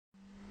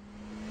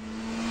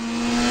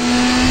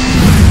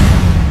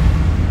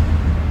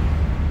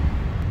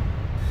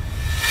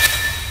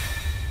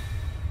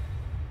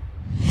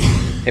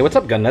Hey, what's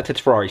up, gun nuts?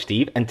 It's Ferrari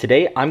Steve, and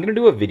today I'm going to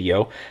do a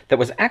video that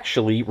was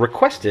actually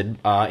requested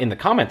in the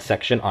comments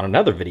section on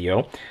another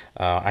video.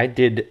 I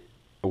did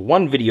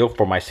one video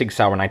for my Sig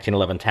Sauer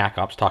 1911 Tac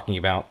Ops talking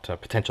about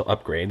potential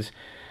upgrades.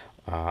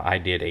 I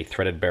did a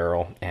threaded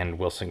barrel and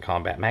Wilson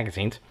Combat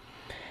magazines,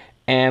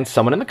 and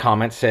someone in the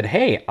comments said,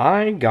 hey,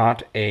 I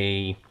got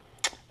a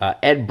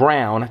Ed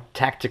Brown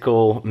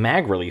tactical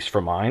mag release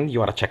for mine.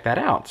 You ought to check that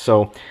out.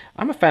 So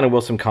I'm a fan of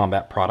Wilson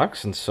Combat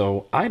products, and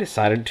so I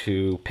decided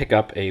to pick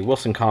up a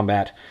Wilson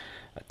Combat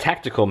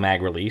tactical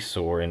mag release,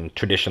 or in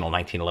traditional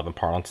 1911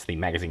 parlance, the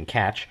magazine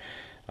catch.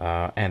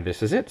 And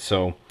this is it.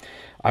 So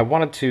I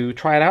wanted to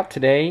try it out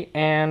today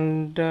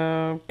and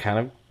kind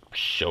of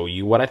show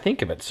you what I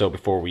think of it. So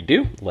before we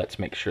do, let's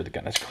make sure the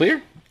gun is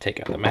clear. Take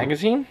out the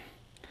magazine,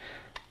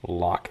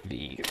 lock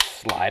the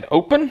slide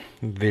open,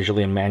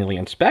 visually and manually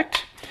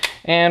inspect,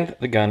 and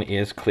the gun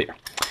is clear.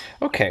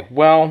 Okay,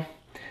 well,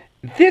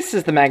 this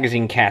is the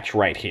magazine catch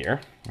right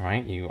here,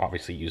 right? You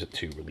obviously use it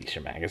to release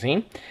your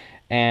magazine,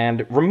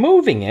 and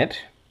removing it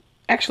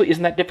actually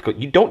isn't that difficult.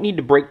 You don't need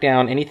to break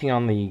down anything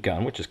on the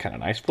gun, which is kind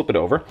of nice. Flip it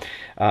over.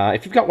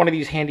 If you've got one of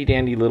these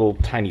handy-dandy little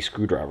tiny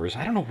screwdrivers,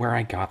 I don't know where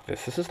I got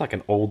this. This is like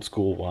an old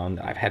school one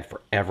that I've had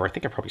forever. I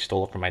think I probably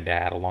stole it from my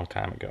dad a long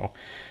time ago.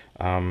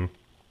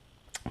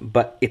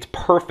 But it's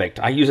perfect.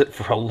 I use it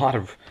for a lot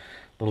of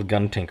little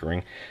gun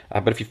tinkering.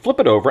 But if you flip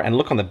it over and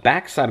look on the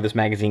back side of this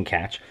magazine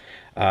catch,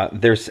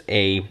 there's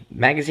a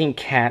magazine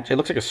catch. It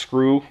looks like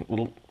a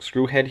little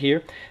screw head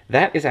here.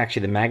 That is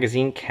actually the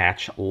magazine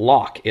catch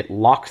lock. It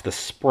locks the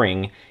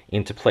spring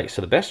into place.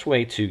 So the best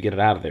way to get it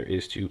out of there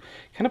is to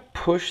kind of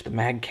push the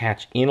mag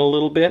catch in a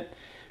little bit,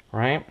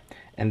 right?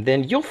 And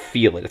then you'll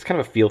feel it. It's kind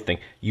of a feel thing.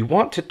 You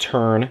want to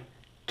turn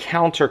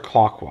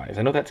counterclockwise.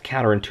 I know that's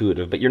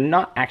counterintuitive, but you're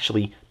not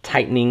actually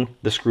tightening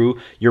the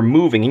screw. You're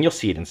moving, and you'll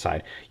see it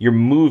inside. You're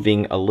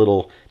moving a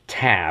little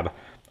tab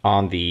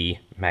on the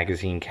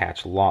magazine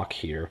catch lock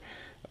here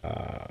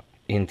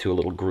into a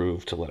little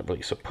groove to let it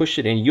release. So push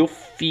it in. You'll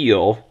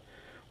feel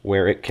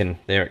where it can,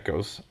 there it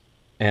goes.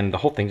 And the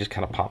whole thing just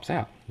kind of pops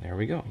out. There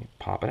we go. You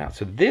pop it out.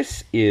 So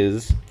this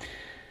is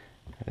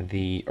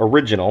the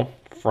original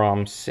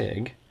from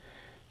Sig,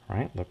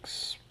 right?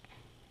 Looks,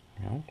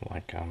 you know,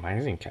 like a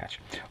magazine catch.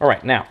 All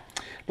right, now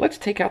let's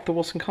take out the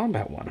Wilson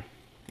Combat one,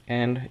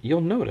 and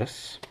you'll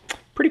notice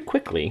pretty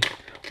quickly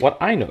what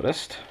I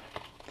noticed,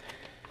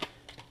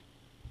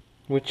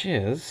 which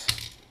is,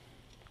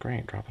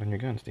 great, drop it on your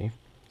gun, Steve.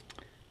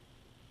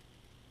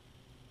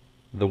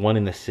 The one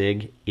in the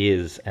Sig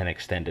is an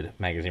extended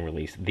magazine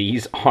release.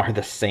 These are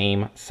the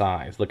same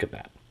size. Look at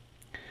that.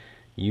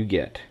 You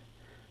get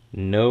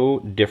no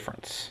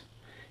difference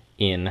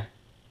in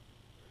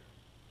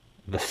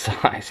the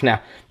size.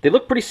 Now, they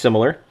look pretty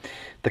similar.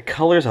 The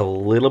color's a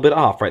little bit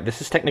off, right?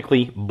 This is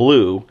technically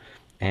blue,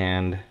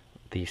 and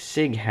the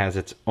Sig has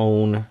its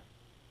own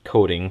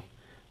coating.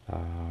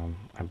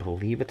 I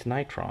believe it's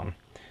nitron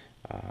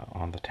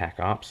on the Tac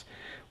Ops,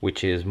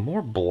 which is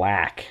more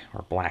black,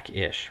 or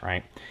blackish,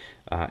 right?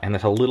 And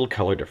there's a little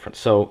color difference.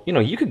 So, you know,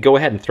 you could go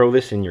ahead and throw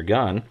this in your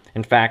gun.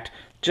 In fact,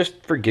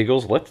 just for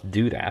giggles, let's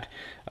do that.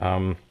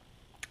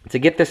 To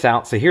get this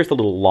out, so here's the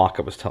little lock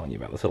I was telling you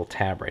about, this little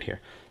tab right here.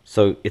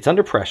 So it's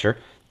under pressure.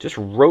 Just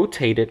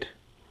rotate it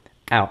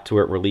out to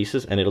where it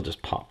releases, and it'll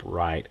just pop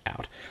right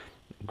out.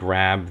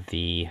 Grab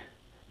the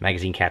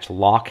magazine catch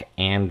lock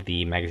and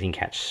the magazine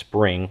catch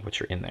spring,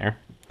 which are in there,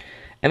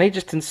 and they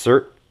just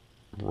insert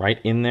right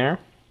in there,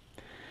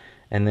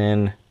 and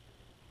then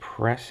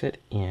press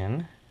it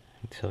in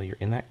until you're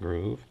in that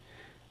groove,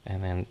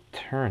 and then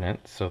turn it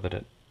so that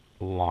it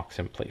locks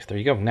in place. There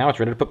you go. Now it's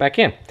ready to put back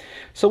in.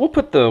 So we'll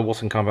put the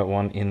Wilson Combat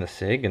one in the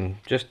Sig, and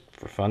just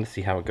for fun to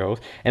see how it goes.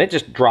 And it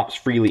just drops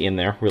freely in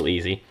there, real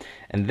easy.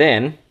 And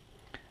then,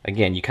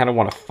 again, you kind of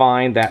want to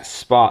find that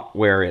spot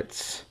where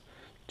it's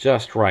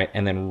just right,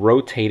 and then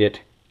rotate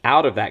it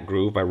out of that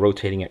groove by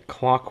rotating it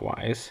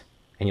clockwise,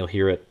 and you'll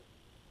hear it.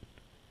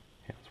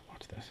 Yeah, let's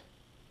watch this.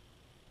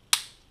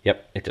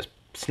 Yep, it just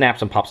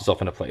snaps and pops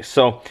itself into place.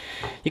 So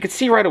you can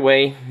see right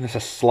away there's a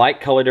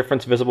slight color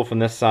difference visible from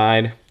this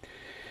side.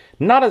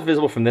 Not as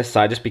visible from this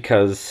side, just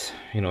because,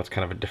 you know, it's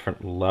kind of a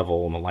different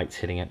level and the light's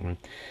hitting it. And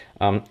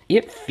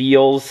it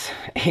feels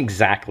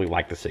exactly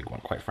like the Sig one,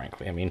 quite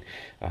frankly. I mean,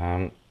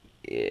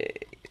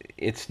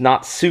 it's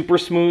not super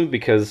smooth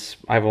because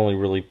I've only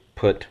really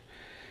put,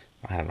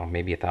 I don't know,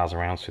 maybe 1,000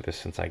 rounds through this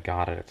since I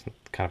got it. It's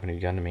kind of a new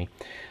gun to me.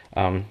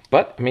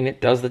 But, I mean,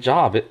 it does the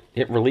job.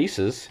 It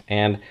releases,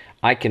 and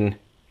I can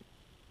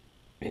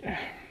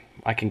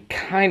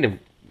kind of,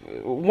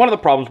 one of the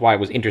problems why I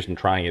was interested in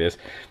trying it is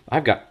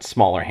I've got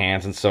smaller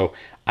hands, and so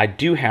I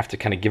do have to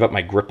kind of give up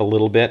my grip a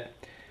little bit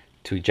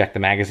to eject the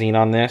magazine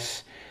on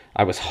this.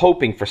 I was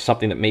hoping for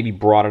something that maybe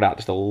brought it out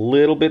just a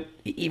little bit,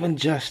 even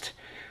just,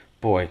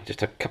 boy,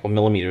 just a couple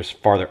millimeters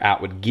farther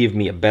out would give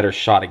me a better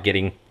shot at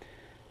getting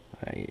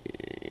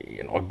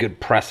you know, a good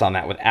press on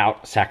that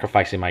without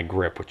sacrificing my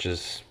grip, which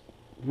is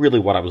really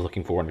what I was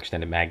looking for in an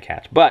extended mag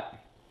catch. But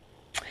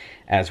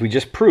as we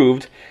just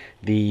proved,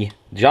 the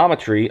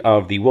geometry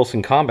of the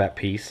Wilson Combat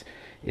piece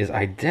is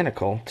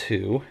identical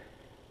to,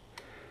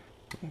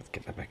 let's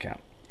get that back out,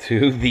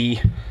 to the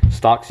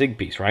stock Sig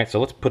piece, right? So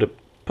let's put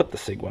the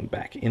Sig one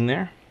back in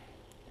there.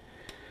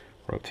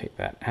 Rotate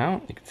that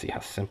out. You can see how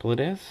simple it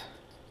is.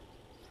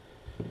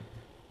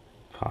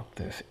 Pop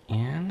this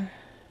in,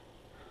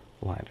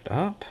 line it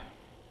up,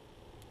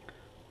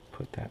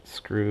 put that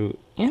screw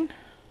in.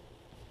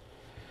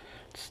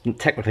 It's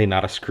technically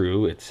not a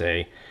screw, it's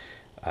a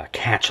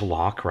catch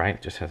lock, right?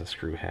 It just has a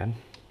screw head.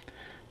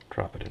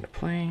 Drop it into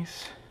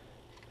place.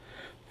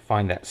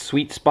 Find that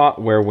sweet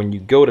spot where when you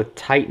go to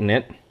tighten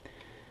it,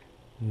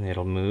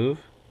 it'll move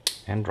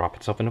and drop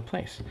itself into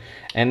place.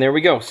 And there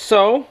we go.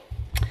 So,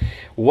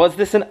 was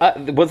this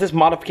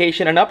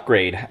modification an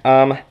upgrade?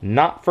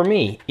 Not for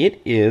me.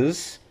 It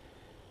is,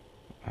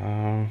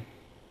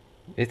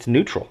 it's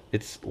neutral.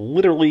 It's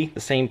literally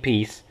the same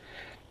piece,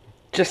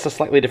 just a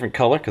slightly different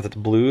color because it's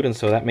blued, and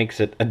so that makes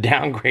it a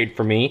downgrade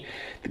for me.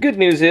 The good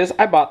news is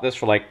I bought this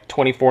for like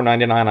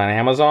 $24.99 on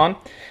Amazon.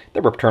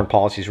 The return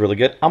policy is really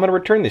good. I'm going to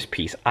return this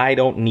piece. I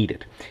don't need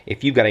it.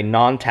 If you've got a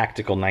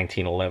non-tactical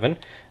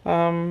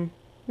 1911,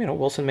 you know,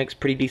 Wilson makes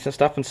pretty decent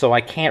stuff, and so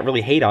I can't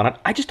really hate on it.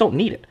 I just don't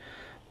need it.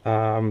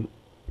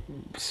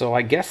 So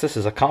I guess this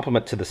is a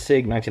compliment to the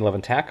Sig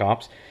 1911 Tac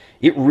Ops.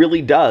 It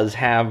really does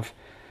have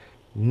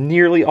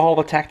nearly all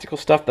the tactical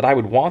stuff that I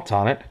would want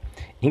on it,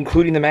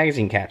 including the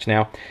magazine catch.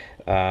 Now,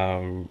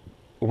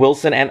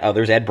 Wilson and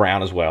others, Ed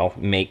Brown as well,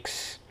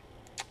 makes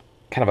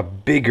kind of a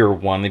bigger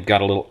one. They've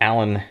got a little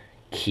Allen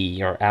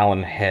key or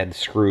Allen head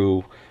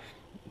screw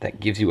that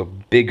gives you a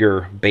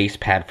bigger base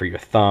pad for your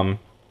thumb.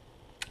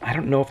 I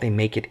don't know if they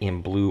make it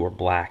in blue or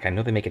black. I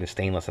know they make it in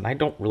stainless, and I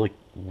don't really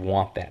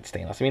want that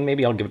stainless. I mean,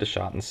 maybe I'll give it a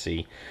shot and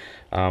see.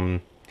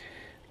 But,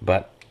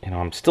 you know,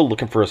 I'm still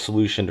looking for a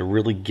solution to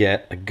really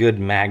get a good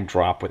mag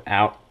drop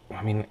without,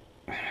 I mean,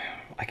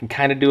 I can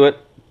kind of do it,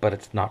 but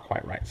it's not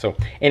quite right. So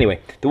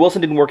anyway, the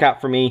Wilson didn't work out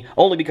for me,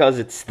 only because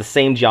it's the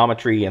same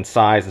geometry and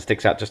size and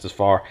sticks out just as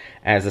far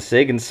as the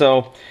Sig. And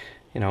so,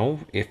 you know,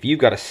 if you've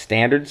got a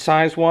standard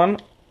size one,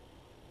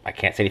 I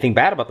can't say anything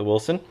bad about the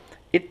Wilson.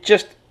 It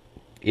just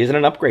isn't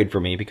an upgrade for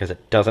me because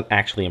it doesn't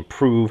actually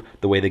improve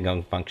the way the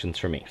gun functions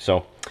for me.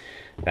 So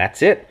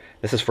that's it.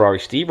 This is Ferrari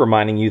Steve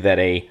reminding you that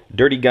a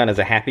dirty gun is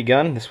a happy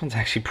gun. This one's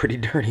actually pretty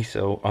dirty,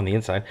 so on the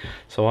inside.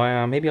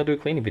 So maybe I'll do a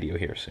cleaning video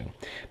here soon.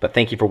 But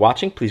thank you for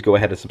watching. Please go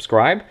ahead and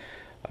subscribe.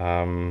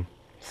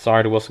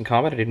 Sorry to Wilson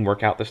Combat. It didn't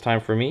work out this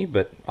time for me,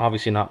 but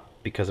obviously not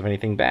because of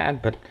anything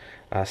bad. But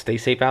stay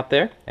safe out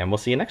there, and we'll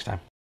see you next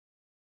time.